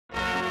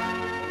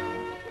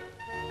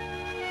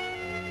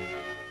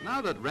Now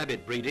that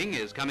rabbit breeding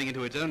is coming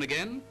into its own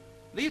again,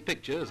 these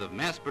pictures of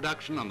mass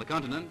production on the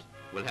continent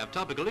will have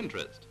topical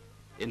interest.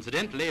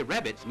 Incidentally,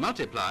 rabbits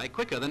multiply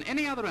quicker than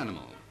any other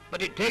animal.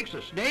 But it takes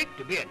a snake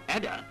to be an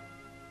adder.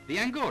 The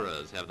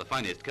Angoras have the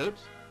finest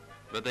coats,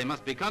 but they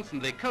must be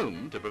constantly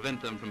combed to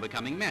prevent them from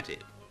becoming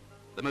matted.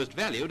 The most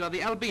valued are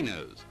the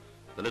albinos,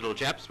 the little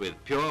chaps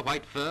with pure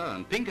white fur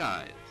and pink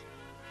eyes.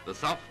 The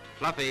soft,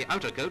 fluffy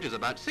outer coat is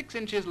about 6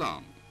 inches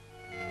long.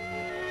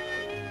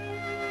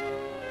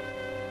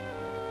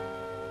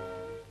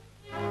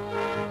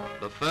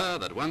 The fur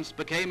that once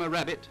became a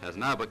rabbit has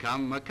now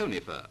become a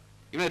conifer.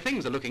 You know,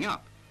 things are looking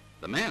up.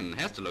 The man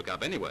has to look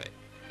up anyway.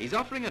 He's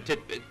offering a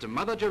titbit to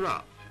Mother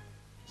Giraffe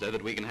so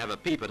that we can have a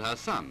peep at her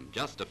son,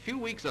 just a few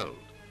weeks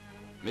old.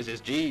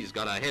 Mrs. G's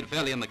got her head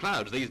fairly in the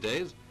clouds these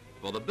days,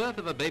 for the birth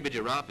of a baby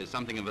giraffe is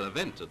something of an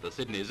event at the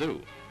Sydney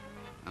Zoo.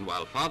 And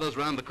while Father's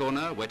round the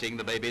corner wetting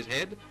the baby's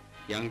head,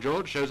 young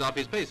George shows off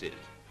his paces.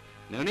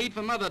 No need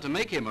for Mother to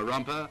make him a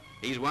romper,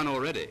 he's won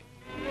already.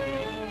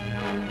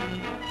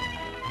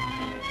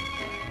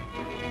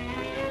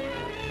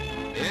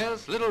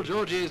 Yes, little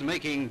Georgie's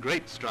making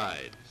great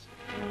strides.